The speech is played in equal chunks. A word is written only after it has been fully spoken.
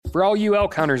For all you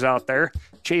elk hunters out there,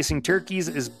 chasing turkeys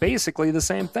is basically the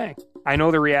same thing. I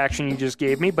know the reaction you just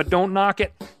gave me, but don't knock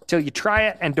it till you try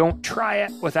it, and don't try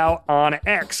it without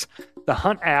OnX. The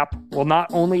Hunt app will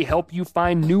not only help you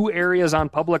find new areas on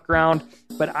public ground,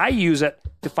 but I use it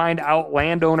to find out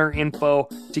landowner info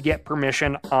to get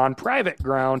permission on private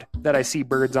ground that I see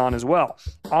birds on as well.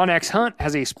 OnX Hunt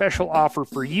has a special offer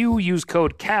for you. Use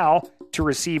code CAL to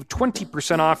receive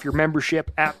 20% off your membership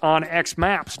at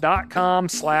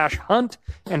onxmaps.com/hunt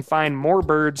and find more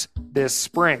birds this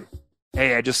spring.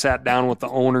 Hey, I just sat down with the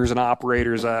owners and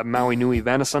operators of Maui Nui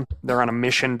Venison. They're on a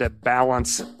mission to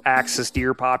balance axis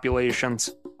deer populations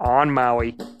on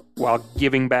Maui while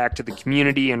giving back to the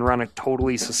community and run a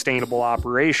totally sustainable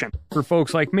operation. For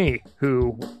folks like me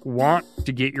who want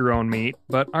to get your own meat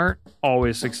but aren't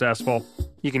always successful,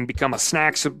 you can become a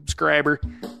snack subscriber,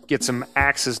 get some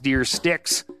axis deer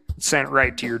sticks sent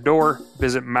right to your door.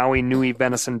 Visit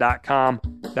MauiNuiVenison.com.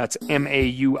 That's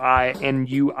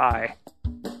MAUINUI.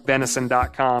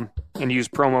 venison.com and use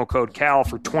promo code CAL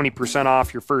for 20%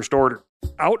 off your first order.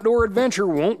 Outdoor adventure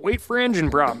won't wait for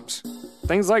engine problems.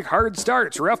 Things like hard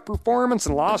starts, rough performance,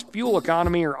 and lost fuel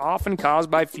economy are often caused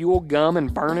by fuel gum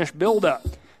and varnish buildup.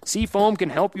 Seafoam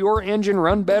can help your engine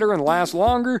run better and last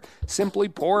longer. Simply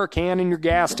pour a can in your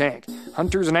gas tank.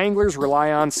 Hunters and anglers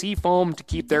rely on Seafoam to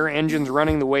keep their engines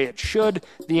running the way it should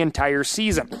the entire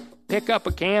season. Pick up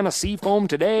a can of Seafoam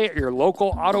today at your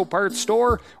local auto parts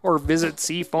store or visit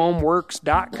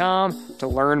seafoamworks.com to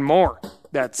learn more.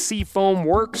 That's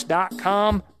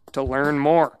seafoamworks.com to learn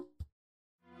more.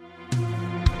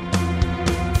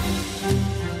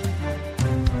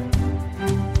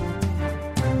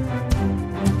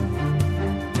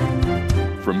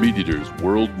 From MeatEater's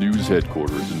World News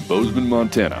Headquarters in Bozeman,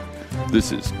 Montana,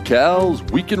 this is Cal's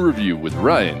Week in Review with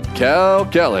Ryan Cal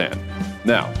Callahan.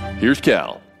 Now, here's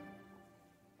Cal.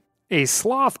 A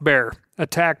sloth bear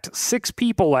attacked 6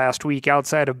 people last week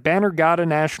outside of Bannerghatta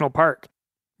National Park.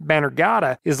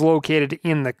 Bannerghatta is located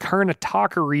in the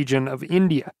Karnataka region of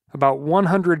India, about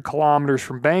 100 kilometers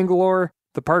from Bangalore.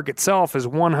 The park itself is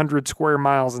 100 square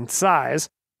miles in size.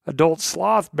 Adult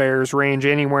sloth bears range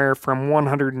anywhere from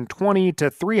 120 to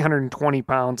 320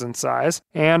 pounds in size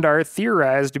and are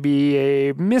theorized to be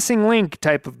a missing link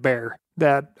type of bear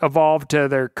that evolved to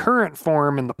their current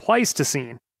form in the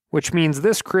Pleistocene, which means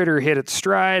this critter hit its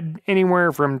stride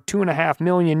anywhere from 2.5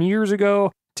 million years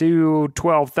ago to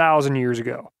 12,000 years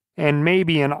ago, and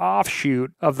maybe an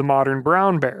offshoot of the modern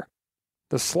brown bear.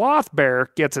 The sloth bear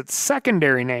gets its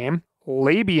secondary name,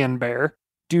 Labian bear,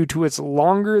 due to its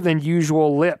longer than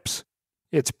usual lips.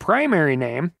 Its primary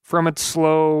name from its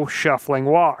slow, shuffling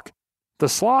walk. The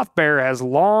sloth bear has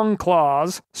long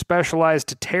claws specialized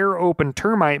to tear open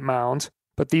termite mounds,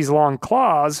 but these long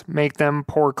claws make them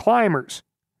poor climbers,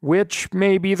 which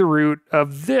may be the root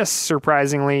of this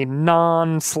surprisingly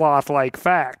non-sloth-like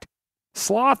fact.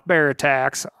 Sloth bear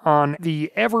attacks on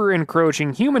the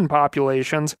ever-encroaching human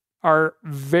populations are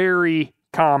very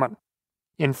common.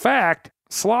 In fact,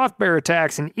 sloth bear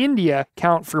attacks in India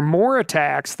count for more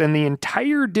attacks than the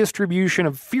entire distribution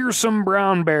of fearsome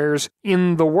brown bears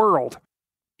in the world.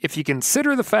 If you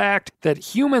consider the fact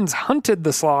that humans hunted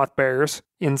the sloth bears,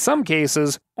 in some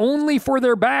cases, only for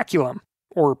their baculum,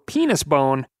 or penis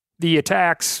bone, the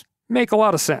attacks make a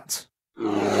lot of sense.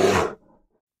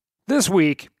 This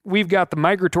week, we've got the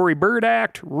Migratory Bird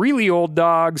Act, really old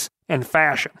dogs, and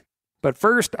fashion. But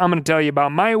first, I'm going to tell you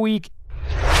about my week.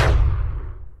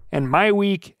 And my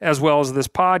week, as well as this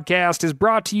podcast, is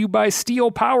brought to you by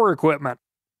Stihl Power Equipment.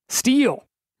 Stihl,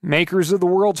 makers of the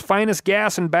world's finest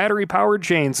gas and battery-powered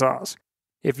chainsaws.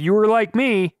 If you are like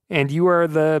me, and you are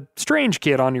the strange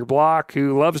kid on your block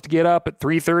who loves to get up at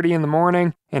 3:30 in the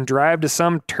morning and drive to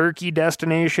some turkey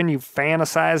destination you've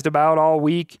fantasized about all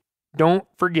week, don't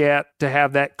forget to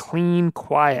have that clean,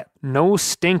 quiet, no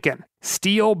stinking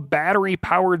Stihl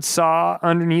battery-powered saw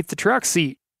underneath the truck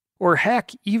seat, or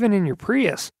heck, even in your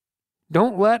Prius.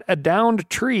 Don't let a downed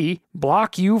tree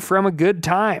block you from a good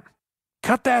time.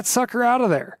 Cut that sucker out of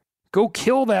there. Go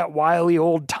kill that wily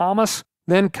old Thomas,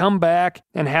 then come back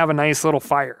and have a nice little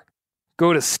fire.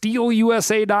 Go to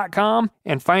stihlusa.com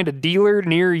and find a dealer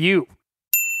near you.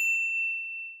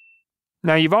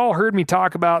 Now, you've all heard me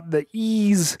talk about the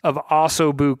ease of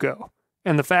osso buco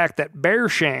and the fact that bear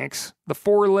shanks, the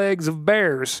forelegs of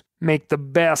bears, make the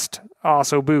best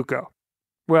osso buco.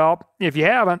 Well, if you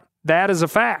haven't, that is a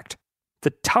fact.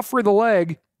 The tougher the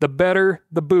leg, the better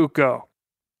the buco.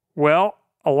 Well,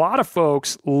 a lot of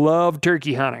folks love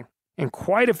turkey hunting, and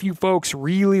quite a few folks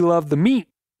really love the meat.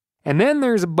 And then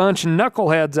there's a bunch of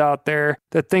knuckleheads out there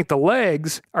that think the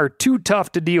legs are too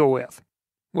tough to deal with.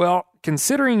 Well,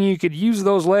 considering you could use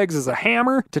those legs as a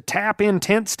hammer to tap in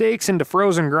tent stakes into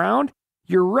frozen ground,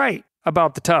 you're right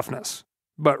about the toughness,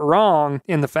 but wrong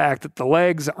in the fact that the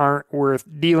legs aren't worth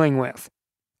dealing with.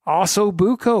 Osso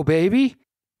buco, baby.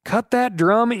 Cut that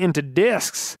drum into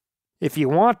discs. If you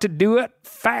want to do it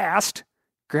fast,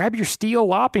 grab your steel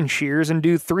lopping shears and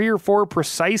do 3 or 4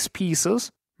 precise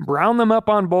pieces, brown them up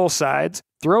on both sides,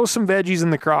 throw some veggies in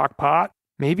the crock pot,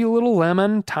 maybe a little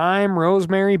lemon, thyme,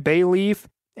 rosemary, bay leaf,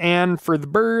 and for the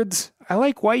birds, I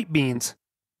like white beans,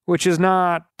 which is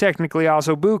not technically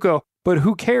osso buco, but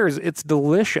who cares? It's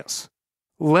delicious.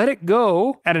 Let it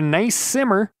go at a nice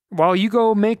simmer while you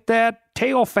go make that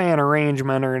tail fan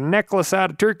arrangement or a necklace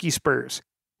out of turkey spurs.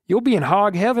 You'll be in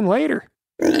hog heaven later.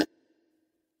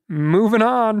 Moving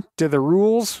on to the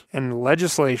rules and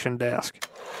legislation desk.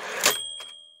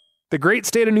 The great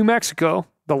state of New Mexico,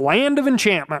 the land of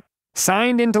enchantment,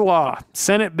 signed into law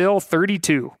Senate Bill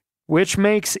 32, which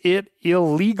makes it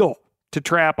illegal to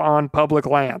trap on public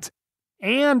lands,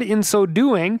 and in so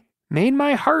doing, made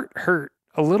my heart hurt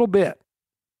a little bit.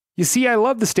 You see, I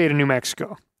love the state of New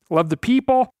Mexico, love the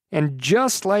people, and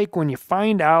just like when you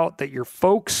find out that your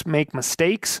folks make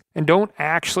mistakes and don't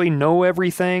actually know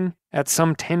everything at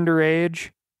some tender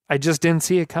age, I just didn't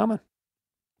see it coming.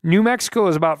 New Mexico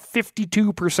is about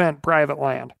 52% private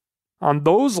land. On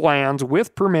those lands,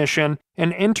 with permission,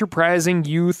 an enterprising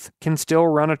youth can still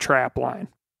run a trap line.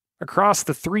 Across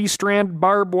the 3-strand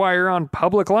barbed wire on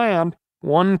public land,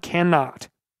 one cannot.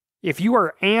 If you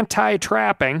are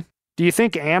anti-trapping, do you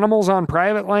think animals on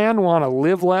private land want to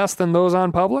live less than those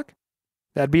on public?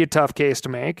 That'd be a tough case to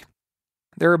make.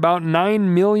 There are about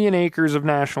 9 million acres of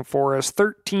national forest,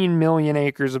 13 million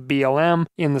acres of BLM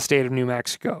in the state of New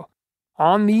Mexico.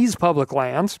 On these public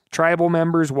lands, tribal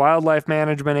members, wildlife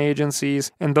management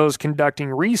agencies, and those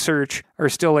conducting research are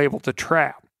still able to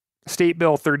trap. State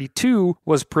Bill 32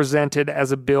 was presented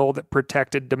as a bill that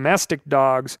protected domestic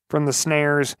dogs from the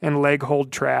snares and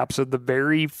leg-hold traps of the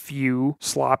very few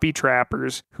sloppy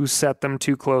trappers who set them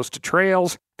too close to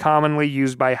trails, commonly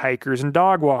used by hikers and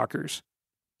dog walkers.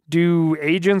 Do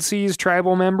agencies,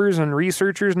 tribal members, and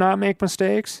researchers not make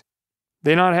mistakes?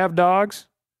 They not have dogs?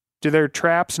 Do their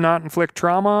traps not inflict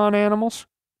trauma on animals?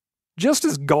 Just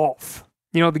as golf,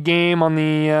 the game on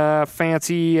the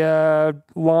fancy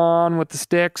lawn with the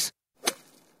sticks.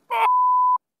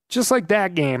 Just like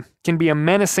that game can be a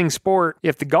menacing sport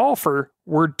if the golfer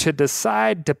were to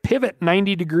decide to pivot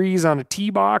 90 degrees on a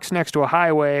tee box next to a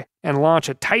highway and launch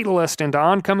a Titleist into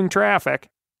oncoming traffic.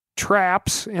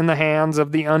 Traps in the hands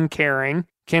of the uncaring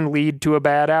can lead to a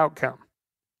bad outcome.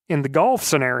 In the golf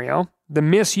scenario, the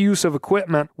misuse of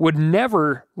equipment would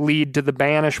never lead to the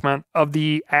banishment of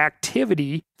the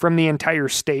activity from the entire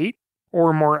state,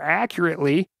 or more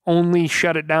accurately, only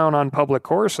shut it down on public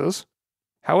courses.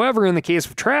 However, in the case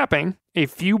of trapping, a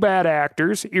few bad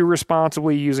actors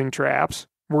irresponsibly using traps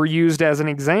were used as an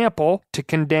example to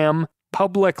condemn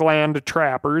public land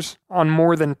trappers on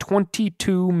more than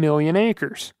 22 million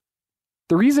acres.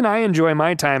 The reason I enjoy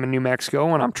my time in New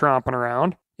Mexico when I'm tromping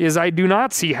around is I do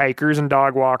not see hikers and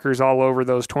dog walkers all over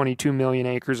those 22 million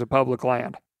acres of public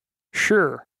land.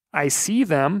 Sure, I see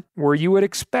them where you would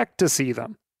expect to see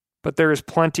them, but there is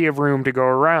plenty of room to go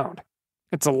around.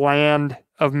 It's a land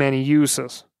of many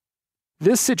uses.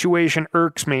 This situation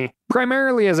irks me,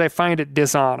 primarily as I find it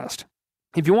dishonest.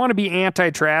 If you want to be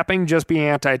anti-trapping, just be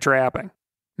anti-trapping.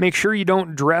 Make sure you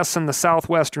don't dress in the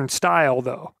Southwestern style,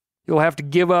 though. You'll have to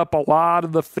give up a lot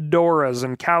of the fedoras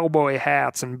and cowboy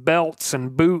hats and belts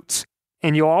and boots,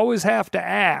 and you'll always have to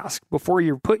ask before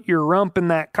you put your rump in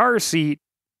that car seat,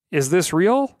 is this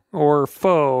real or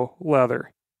faux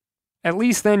leather? At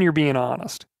least then you're being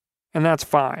honest, and that's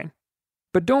fine.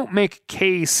 But don't make a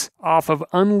case off of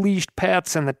unleashed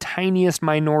pets and the tiniest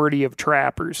minority of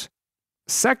trappers.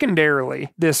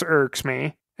 Secondarily, this irks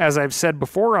me, as I've said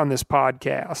before on this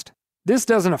podcast. This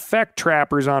doesn't affect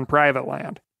trappers on private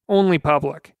land. Only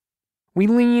public. We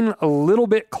lean a little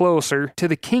bit closer to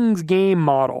the King's game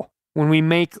model when we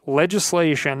make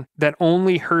legislation that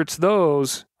only hurts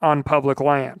those on public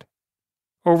land.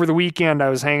 Over the weekend, I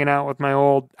was hanging out with my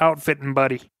old outfitting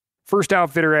buddy, first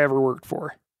outfitter I ever worked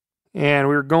for, and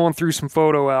we were going through some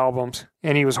photo albums,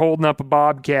 and he was holding up a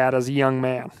bobcat as a young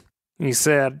man. And he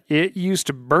said, "It used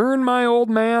to burn my old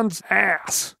man's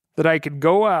ass that I could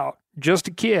go out, just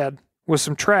a kid, with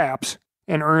some traps,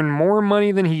 and earn more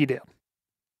money than he did."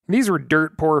 These were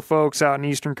dirt poor folks out in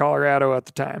eastern Colorado at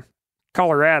the time.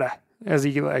 Colorado, as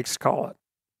he likes to call it.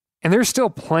 And there's still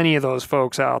plenty of those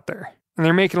folks out there. And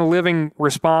they're making a living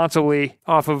responsibly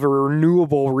off of a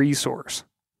renewable resource.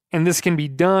 And this can be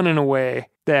done in a way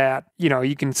that,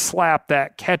 you can slap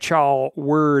that catch-all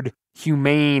word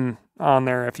humane on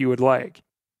there if you would like.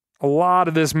 A lot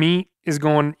of this meat is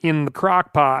going in the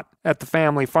crock pot at the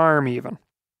family farm even.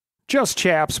 Just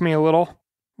chaps me a little.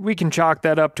 We can chalk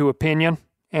that up to opinion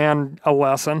and a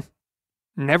lesson.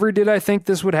 Never did I think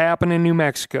this would happen in New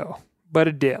Mexico, but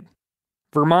it did.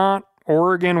 Vermont,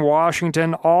 Oregon,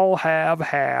 Washington all have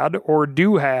had or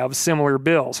do have similar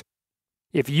bills.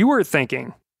 If you are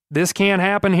thinking, this can't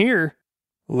happen here,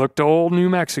 look to old New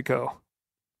Mexico.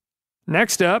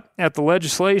 Next up, at the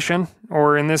legislation,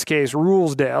 or in this case,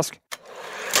 rules desk,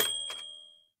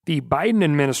 the Biden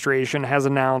administration has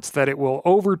announced that it will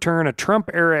overturn a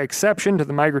Trump-era exception to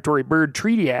the Migratory Bird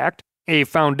Treaty Act, a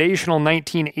foundational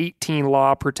 1918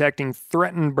 law protecting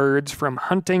threatened birds from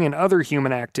hunting and other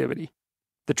human activity.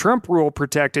 The Trump rule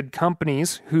protected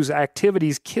companies whose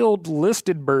activities killed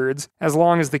listed birds as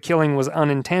long as the killing was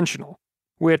unintentional,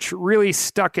 which really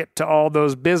stuck it to all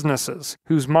those businesses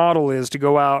whose model is to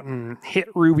go out and hit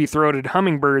ruby-throated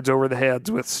hummingbirds over the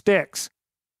heads with sticks.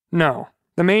 No,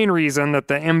 the main reason that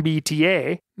the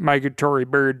MBTA, Migratory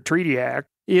Bird Treaty Act,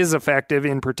 is effective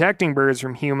in protecting birds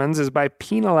from humans is by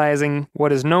penalizing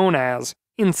what is known as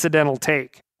incidental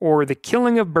take, or the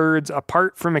killing of birds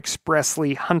apart from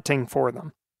expressly hunting for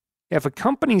them. If a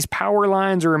company's power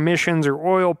lines or emissions or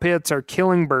oil pits are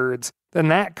killing birds, then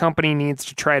that company needs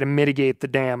to try to mitigate the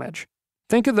damage.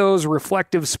 Think of those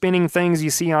reflective spinning things you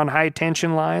see on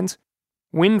high-tension lines.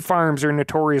 Wind farms are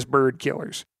notorious bird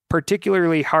killers,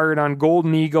 particularly hard on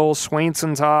golden eagles,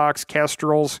 Swainson's hawks,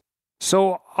 kestrels.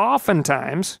 So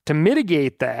oftentimes, to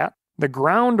mitigate that, the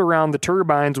ground around the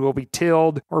turbines will be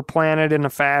tilled or planted in a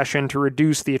fashion to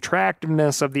reduce the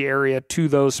attractiveness of the area to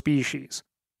those species.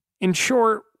 In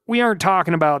short, we aren't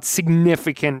talking about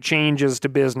significant changes to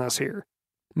business here.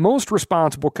 Most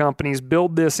responsible companies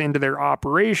build this into their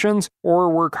operations or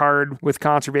work hard with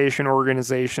conservation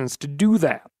organizations to do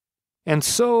that. And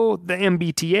so the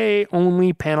MBTA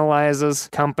only penalizes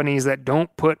companies that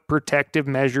don't put protective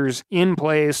measures in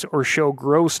place or show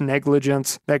gross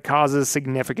negligence that causes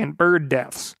significant bird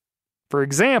deaths. For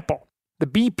example, the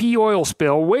BP oil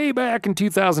spill way back in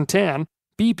 2010,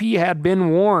 BP had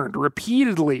been warned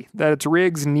repeatedly that its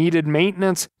rigs needed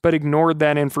maintenance but ignored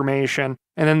that information,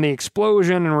 and then the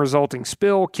explosion and resulting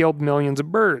spill killed millions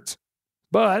of birds.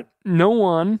 But no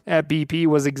one at BP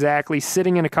was exactly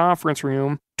sitting in a conference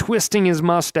room, twisting his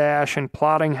mustache and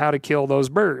plotting how to kill those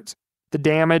birds. The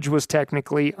damage was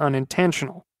technically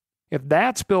unintentional. If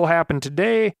that spill happened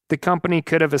today, the company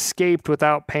could have escaped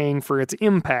without paying for its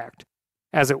impact.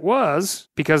 As it was,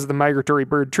 because of the Migratory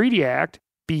Bird Treaty Act,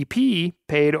 BP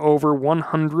paid over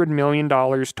 $100 million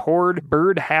toward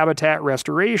bird habitat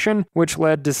restoration, which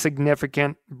led to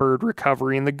significant bird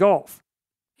recovery in the Gulf.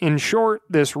 In short,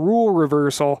 this rule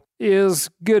reversal is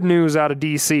good news out of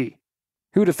DC.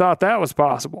 Who'd have thought that was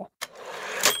possible?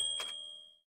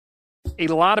 A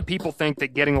lot of people think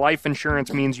that getting life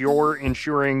insurance means you're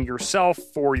insuring yourself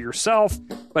for yourself,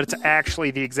 but it's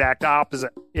actually the exact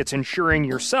opposite. It's insuring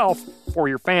yourself for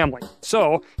your family.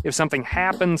 So, if something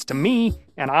happens to me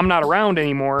and I'm not around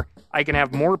anymore, I can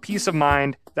have more peace of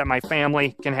mind that my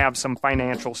family can have some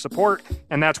financial support,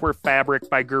 and that's where Fabric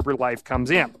by Gerber Life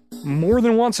comes in. More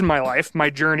than once in my life, my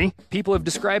journey, people have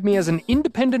described me as an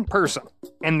independent person,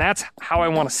 and that's how I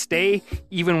want to stay.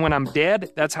 Even when I'm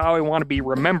dead, that's how I want to be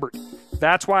remembered.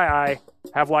 That's why I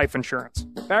have life insurance.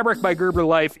 Fabric by Gerber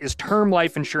Life is term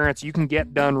life insurance you can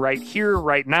get done right here,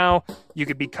 right now. You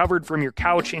could be covered from your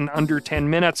couch in under 10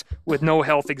 minutes with no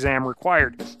health exam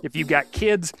required. If you've got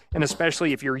kids, and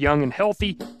especially if you're young and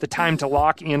healthy, the time to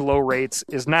lock in low rates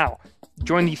is now.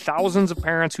 Join the thousands of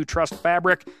parents who trust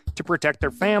Fabric to protect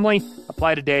their family.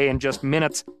 Apply today in just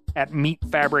minutes at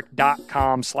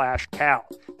meetfabric.com/Cal.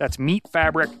 That's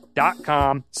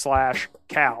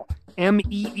meetfabric.com/Cal.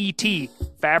 MEET,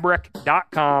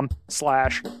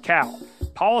 fabric.com/Cal.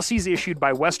 Policies issued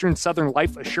by Western Southern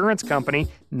Life Assurance Company,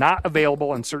 not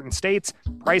available in certain states,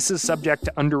 prices subject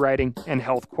to underwriting and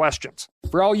health questions.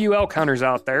 For all you elk hunters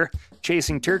out there,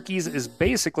 chasing turkeys is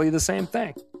basically the same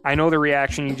thing. I know the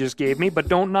reaction you just gave me, but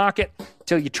don't knock it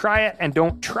till you try it, and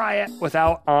don't try it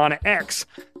without OnX.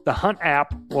 The Hunt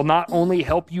app will not only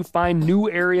help you find new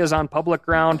areas on public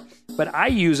ground, but I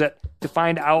use it to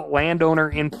find out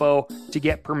landowner info to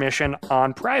get permission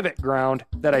on private ground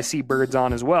that I see birds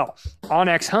on as well.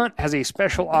 OnX Hunt has a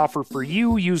special offer for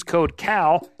you. Use code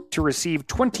CAL to receive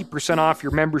 20% off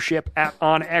your membership at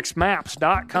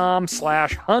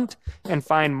onxmaps.com/hunt and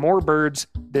find more birds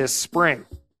this spring.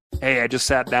 Hey, I just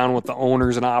sat down with the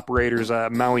owners and operators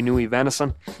of Maui Nui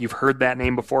Venison. You've heard that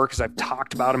name before because I've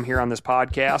talked about them here on this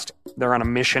podcast. They're on a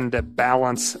mission to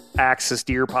balance axis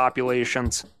deer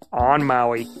populations on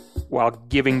Maui while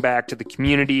giving back to the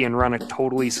community and run a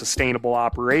totally sustainable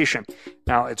operation.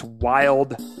 Now, it's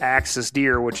wild axis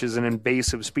deer, which is an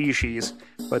invasive species,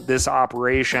 but this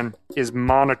operation is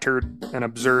monitored and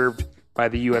observed by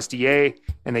the USDA,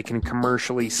 and they can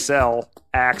commercially sell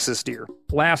axis deer.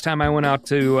 Last time I went out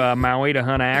to Maui to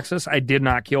hunt axis, I did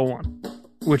not kill one,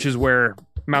 which is where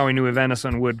Maui Nui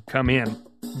venison would come in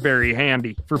very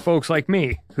handy for folks like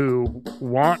me who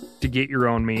want to get your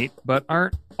own meat but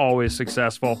aren't always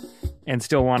successful and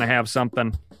still want to have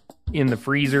something in the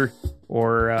freezer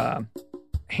or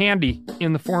handy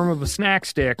in the form of a snack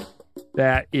stick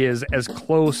that is as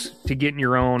close to getting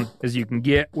your own as you can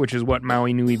get, which is what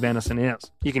Maui Nui venison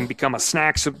is. You can become a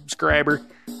snack subscriber,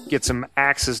 get some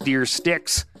axis deer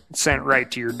sticks sent right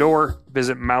to your door.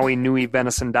 Visit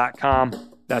MauiNuiVenison.com.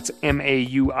 That's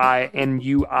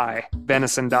MAUINUI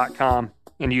venison.com,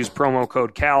 and use promo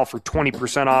code CAL for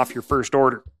 20% off your first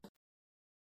order.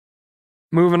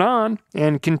 Moving on,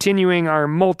 and continuing our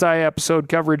multi-episode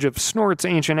coverage of Snort's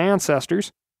ancient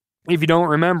ancestors. If you don't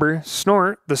remember,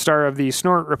 Snort, the star of the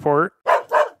Snort Report,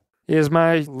 is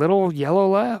my little yellow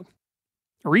lab.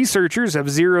 Researchers have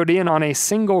zeroed in on a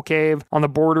single cave on the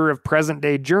border of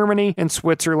present-day Germany and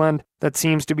Switzerland that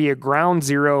seems to be a ground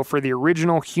zero for the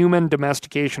original human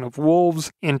domestication of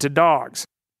wolves into dogs.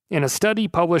 In a study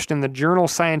published in the journal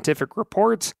Scientific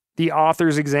Reports, the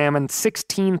authors examined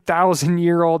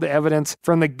 16,000-year-old evidence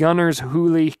from the Gunners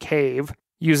Huli Cave,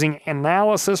 using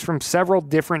analysis from several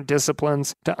different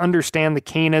disciplines to understand the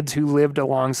canids who lived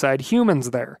alongside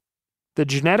humans there. The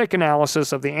genetic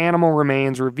analysis of the animal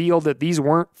remains revealed that these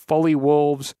weren't fully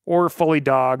wolves or fully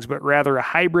dogs, but rather a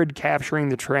hybrid capturing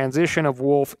the transition of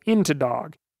wolf into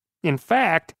dog. In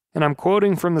fact, and I'm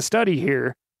quoting from the study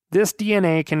here, this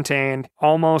DNA contained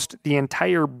almost the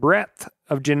entire breadth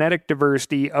of genetic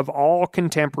diversity of all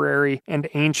contemporary and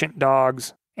ancient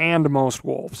dogs and most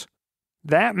wolves.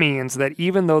 That means that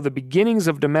even though the beginnings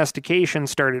of domestication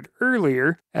started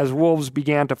earlier, as wolves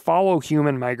began to follow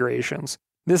human migrations,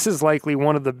 this is likely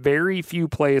one of the very few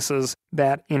places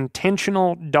that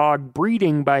intentional dog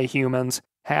breeding by humans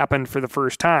happened for the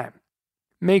first time.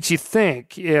 Makes you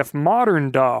think, if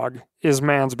modern dog is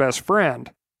man's best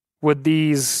friend, would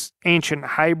these ancient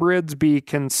hybrids be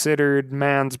considered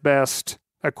man's best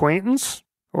acquaintance?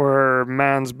 Or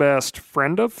man's best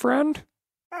friend of friend?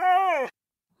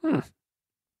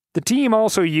 The team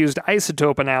also used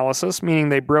isotope analysis, meaning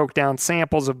they broke down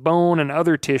samples of bone and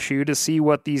other tissue to see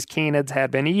what these canids had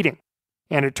been eating.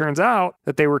 And it turns out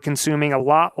that they were consuming a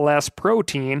lot less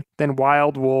protein than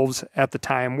wild wolves at the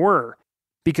time were.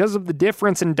 Because of the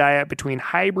difference in diet between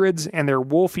hybrids and their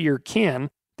wolfier kin,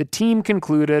 the team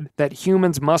concluded that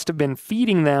humans must have been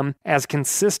feeding them as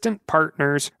consistent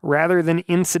partners rather than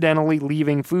incidentally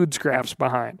leaving food scraps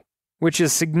behind, which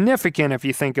is significant if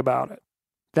you think about it.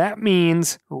 That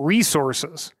means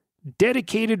resources,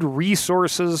 dedicated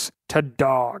resources to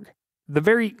dog, the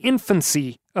very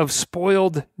infancy of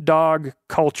spoiled dog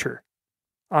culture.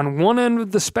 On one end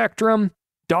of the spectrum,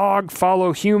 dog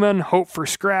follow human, hope for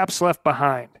scraps left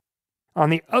behind. On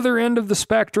the other end of the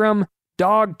spectrum,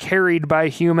 dog carried by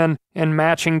human and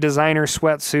matching designer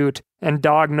sweatsuit, and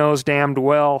dog knows damned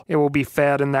well it will be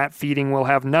fed and that feeding will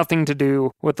have nothing to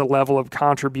do with the level of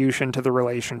contribution to the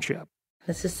relationship.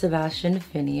 This is Sebastian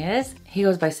Phineas. He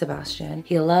goes by Sebastian.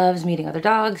 He loves meeting other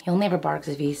dogs. He only ever barks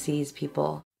if he sees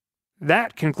people.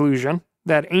 That conclusion,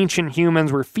 that ancient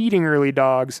humans were feeding early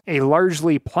dogs a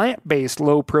largely plant-based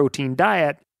low-protein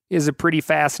diet, is a pretty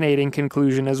fascinating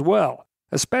conclusion as well,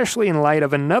 especially in light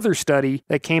of another study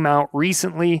that came out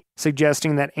recently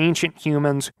suggesting that ancient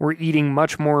humans were eating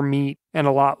much more meat and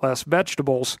a lot less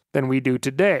vegetables than we do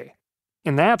today.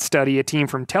 In that study, a team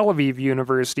from Tel Aviv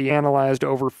University analyzed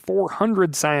over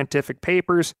 400 scientific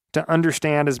papers to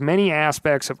understand as many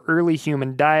aspects of early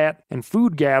human diet and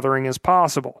food gathering as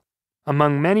possible.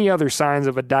 Among many other signs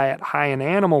of a diet high in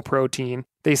animal protein,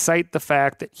 they cite the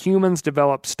fact that humans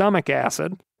develop stomach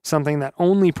acid, something that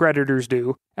only predators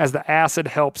do, as the acid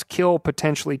helps kill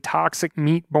potentially toxic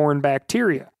meat-borne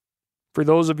bacteria. For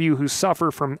those of you who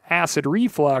suffer from acid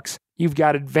reflux, you've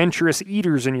got adventurous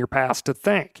eaters in your past to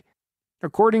thank.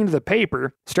 According to the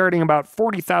paper, starting about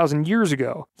 40,000 years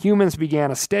ago, humans began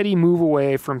a steady move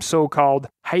away from so-called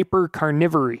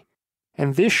hypercarnivory,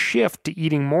 and this shift to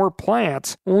eating more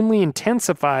plants only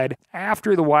intensified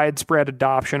after the widespread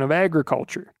adoption of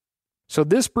agriculture. So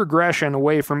this progression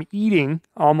away from eating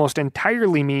almost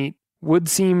entirely meat would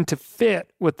seem to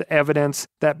fit with the evidence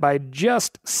that by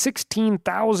just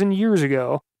 16,000 years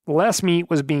ago, less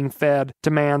meat was being fed to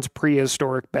man's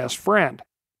prehistoric best friend.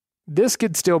 This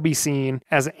could still be seen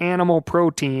as animal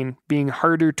protein being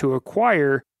harder to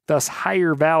acquire, thus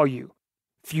higher value.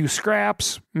 few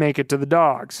scraps make it to the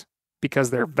dogs, because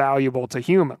they're valuable to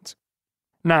humans.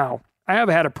 Now, I have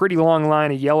had a pretty long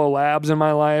line of yellow labs in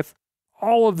my life.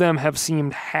 All of them have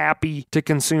seemed happy to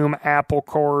consume apple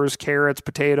cores, carrots,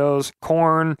 potatoes,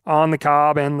 corn, on the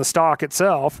cob, and the stalk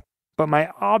itself. But my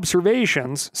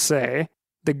observations say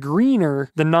the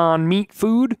greener the non-meat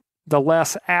food, the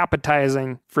less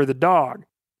appetizing for the dog.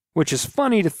 Which is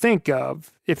funny to think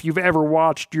of if you've ever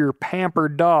watched your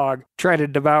pampered dog try to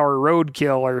devour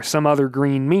roadkill or some other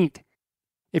green meat.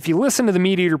 If you listen to the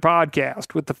Meat Eater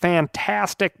podcast with the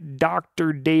fantastic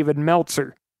Dr. David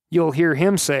Meltzer, you'll hear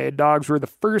him say dogs were the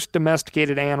first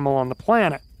domesticated animal on the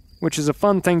planet, which is a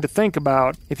fun thing to think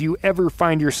about if you ever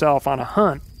find yourself on a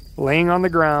hunt, laying on the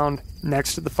ground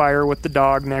next to the fire with the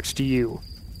dog next to you,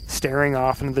 staring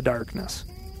off into the darkness.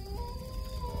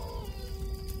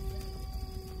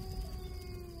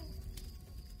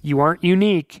 You aren't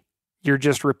unique. You're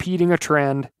just repeating a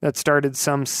trend that started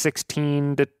some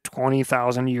 16 to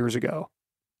 20,000 years ago.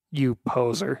 You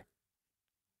poser.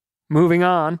 Moving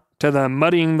on to the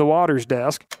Muddying the Waters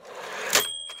desk.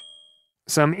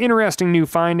 Some interesting new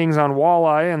findings on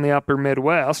walleye in the upper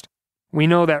Midwest. We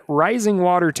know that rising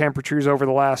water temperatures over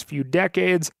the last few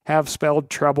decades have spelled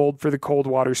trouble for the cold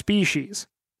water species.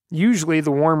 Usually,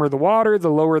 the warmer the water, the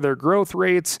lower their growth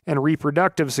rates and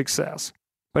reproductive success.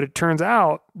 But it turns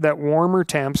out that warmer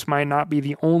temps might not be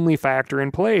the only factor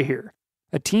in play here.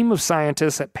 A team of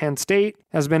scientists at Penn State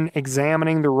has been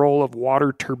examining the role of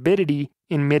water turbidity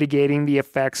in mitigating the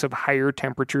effects of higher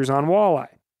temperatures on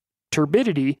walleye.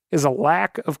 Turbidity is a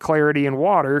lack of clarity in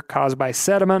water caused by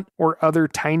sediment or other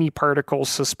tiny particles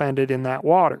suspended in that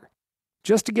water.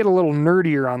 Just to get a little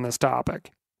nerdier on this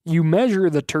topic, you measure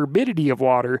the turbidity of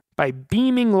water by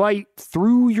beaming light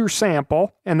through your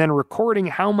sample and then recording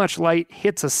how much light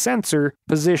hits a sensor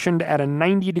positioned at a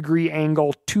 90-degree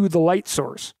angle to the light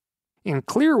source. In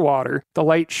clear water, the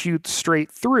light shoots straight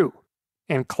through.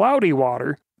 In cloudy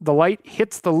water, the light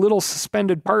hits the little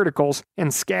suspended particles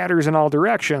and scatters in all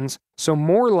directions, so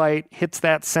more light hits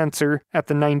that sensor at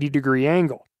the 90-degree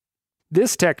angle.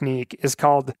 This technique is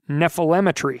called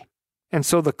nephelometry. And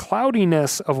so the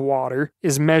cloudiness of water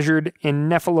is measured in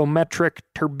nephelometric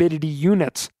turbidity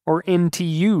units, or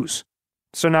NTUs.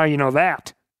 So now you know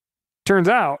that. Turns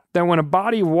out that when a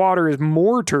body of water is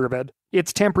more turbid,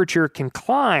 its temperature can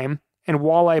climb and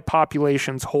walleye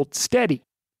populations hold steady.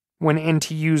 When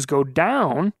NTUs go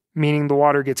down, meaning the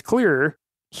water gets clearer,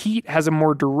 heat has a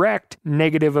more direct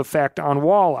negative effect on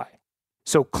walleye.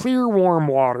 So clear warm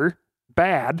water,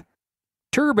 bad.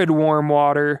 Turbid warm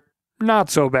water, not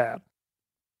so bad.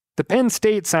 The Penn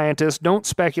State scientists don't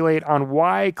speculate on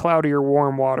why cloudier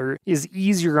warm water is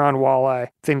easier on walleye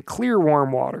than clear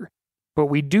warm water, but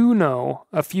we do know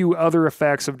a few other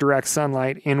effects of direct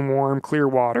sunlight in warm, clear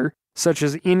water, such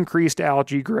as increased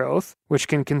algae growth, which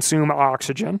can consume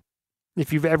oxygen.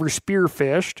 If you've ever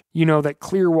spearfished, you know that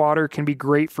clear water can be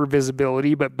great for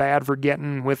visibility but bad for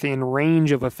getting within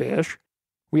range of a fish.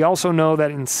 We also know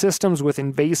that in systems with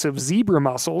invasive zebra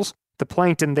mussels, the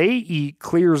plankton they eat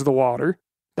clears the water.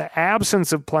 The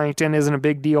absence of plankton isn't a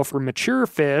big deal for mature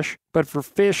fish, but for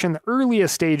fish in the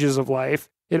earliest stages of life,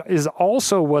 it is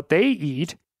also what they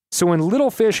eat. So when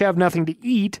little fish have nothing to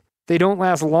eat, they don't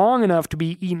last long enough to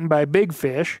be eaten by big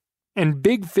fish, and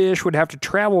big fish would have to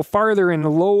travel farther in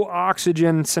low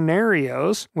oxygen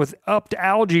scenarios with upped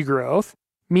algae growth,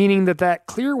 meaning that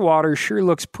clear water sure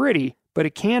looks pretty, but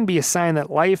it can be a sign that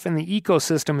life in the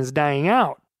ecosystem is dying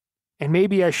out. And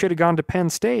maybe I should have gone to Penn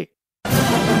State.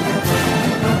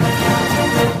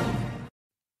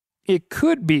 It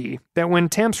could be that when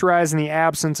temps rise in the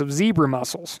absence of zebra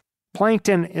mussels,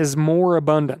 plankton is more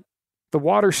abundant. The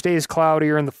water stays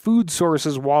cloudier and the food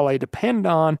sources walleye depend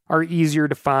on are easier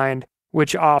to find,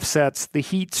 which offsets the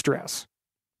heat stress.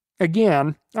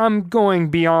 Again, I'm going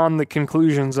beyond the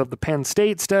conclusions of the Penn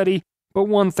State study, but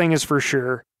one thing is for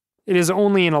sure. It is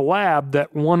only in a lab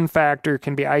that one factor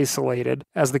can be isolated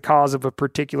as the cause of a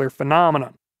particular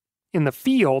phenomenon. In the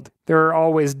field, there are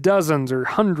always dozens or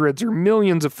hundreds or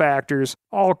millions of factors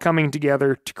all coming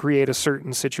together to create a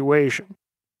certain situation.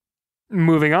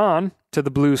 Moving on to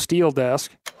the blue steel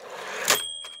desk.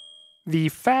 The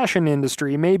fashion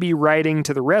industry may be riding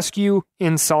to the rescue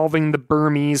in solving the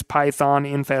Burmese python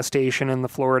infestation in the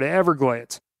Florida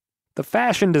Everglades. The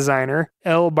fashion designer,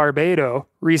 Elle Barbado,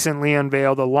 recently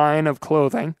unveiled a line of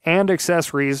clothing and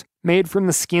accessories made from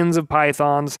the skins of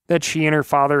pythons that she and her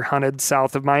father hunted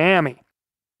south of Miami.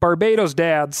 Barbado's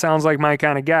dad sounds like my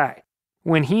kind of guy.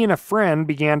 When he and a friend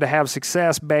began to have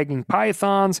success bagging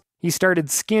pythons, he started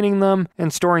skinning them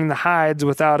and storing the hides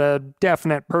without a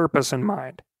definite purpose in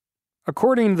mind.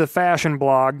 According to the fashion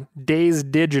blog Days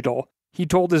Digital, he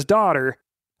told his daughter,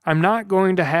 "I'm not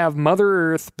going to have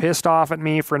Mother Earth pissed off at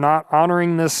me for not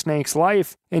honoring this snake's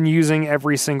life and using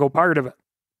every single part of it."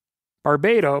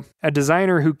 Barbado, a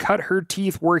designer who cut her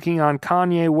teeth working on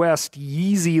Kanye West's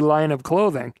Yeezy line of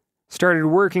clothing, started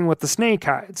working with the snake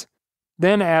hides,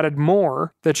 then added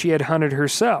more that she had hunted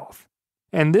herself.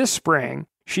 And this spring,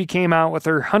 she came out with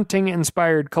her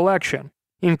hunting-inspired collection,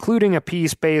 including a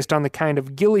piece based on the kind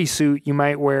of ghillie suit you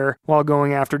might wear while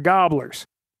going after gobblers.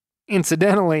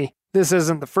 Incidentally, this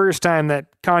isn't the first time that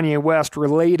Kanye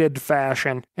West-related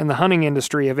fashion and the hunting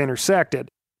industry have intersected.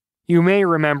 You may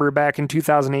remember back in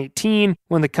 2018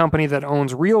 when the company that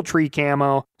owns Realtree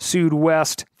Camo sued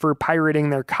West for pirating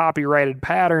their copyrighted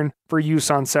pattern for use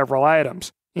on several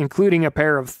items, including a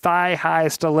pair of thigh-high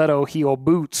stiletto heel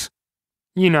boots.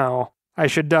 You know, I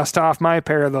should dust off my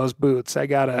pair of those boots. I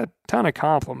got a ton of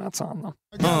compliments on them.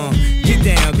 Get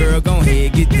down, girl. Go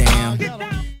ahead, get down.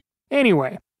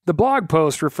 Anyway, the blog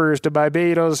post refers to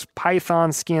Barbado's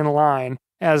python skin line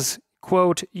as,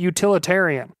 quote,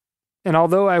 utilitarian. And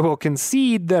although I will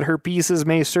concede that her pieces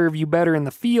may serve you better in the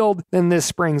field than this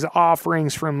spring's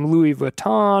offerings from Louis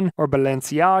Vuitton or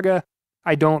Balenciaga,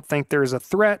 I don't think there's a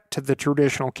threat to the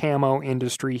traditional camo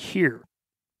industry here.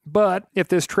 But if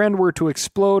this trend were to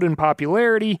explode in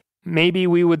popularity, maybe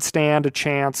we would stand a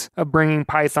chance of bringing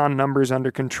python numbers under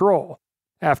control.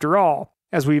 After all,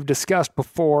 as we've discussed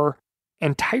before,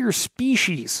 entire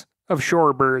species of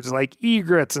shorebirds like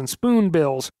egrets and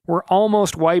spoonbills were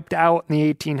almost wiped out in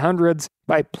the 1800s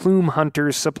by plume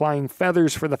hunters supplying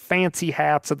feathers for the fancy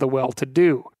hats of the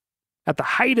well-to-do. At the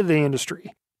height of the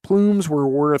industry, plumes were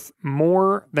worth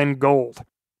more than gold.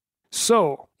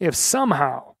 So, if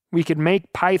somehow we could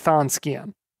make python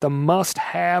skin the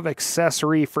must-have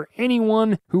accessory for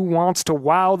anyone who wants to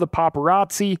wow the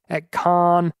paparazzi at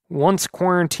Cannes once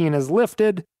quarantine is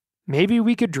lifted, maybe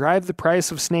we could drive the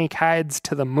price of snake hides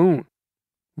to the moon.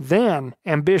 Then,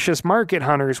 ambitious market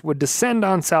hunters would descend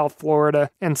on South Florida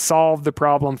and solve the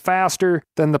problem faster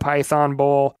than the Python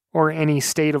Bowl or any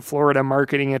state of Florida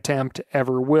marketing attempt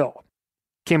ever will.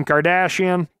 Kim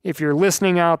Kardashian, if you're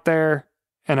listening out there,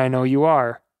 and I know you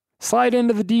are, slide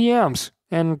into the DMs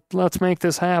and let's make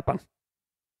this happen.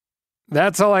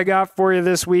 That's all I got for you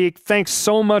this week. Thanks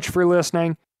so much for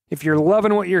listening. If you're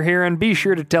loving what you're hearing, be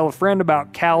sure to tell a friend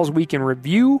about Cal's Week in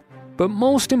Review, but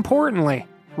most importantly,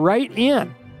 write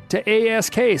in to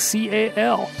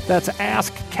ASKCAL, that's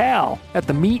Ask Cal, at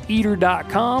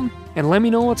themeateater.com, and let me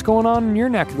know what's going on in your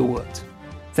neck of the woods.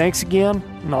 Thanks again,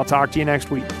 and I'll talk to you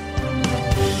next week.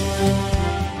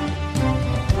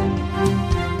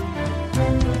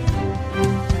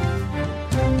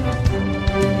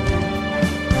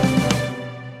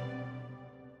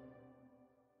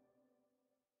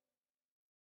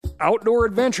 Outdoor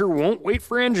adventure won't wait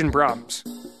for engine problems.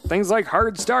 Things like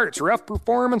hard starts, rough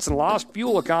performance, and lost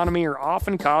fuel economy are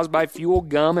often caused by fuel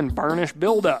gum and varnish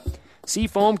buildup.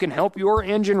 Seafoam can help your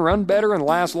engine run better and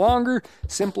last longer.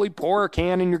 Simply pour a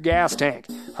can in your gas tank.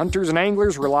 Hunters and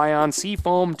anglers rely on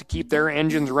Seafoam to keep their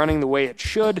engines running the way it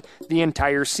should the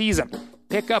entire season.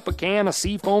 Pick up a can of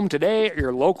Seafoam today at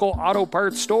your local auto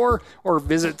parts store or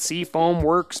visit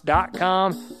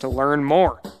seafoamworks.com to learn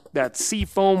more. That's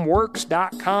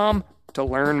seafoamworks.com to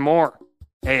learn more.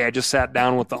 Hey, I just sat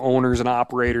down with the owners and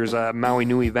operators of Maui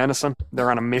Nui Venison.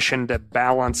 They're on a mission to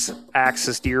balance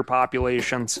axis deer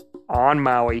populations on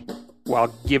Maui while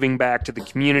giving back to the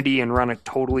community and run a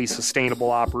totally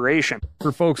sustainable operation.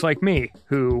 For folks like me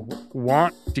who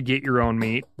want to get your own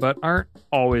meat but aren't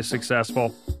always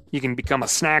successful, you can become a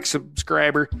snack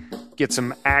subscriber, get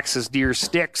some axis deer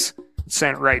sticks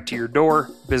sent right to your door.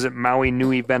 Visit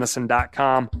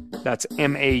MauiNuiVenison.com. That's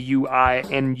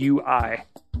MAUINUI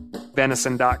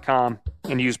venison.com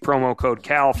and use promo code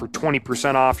CAL for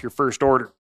 20% off your first order.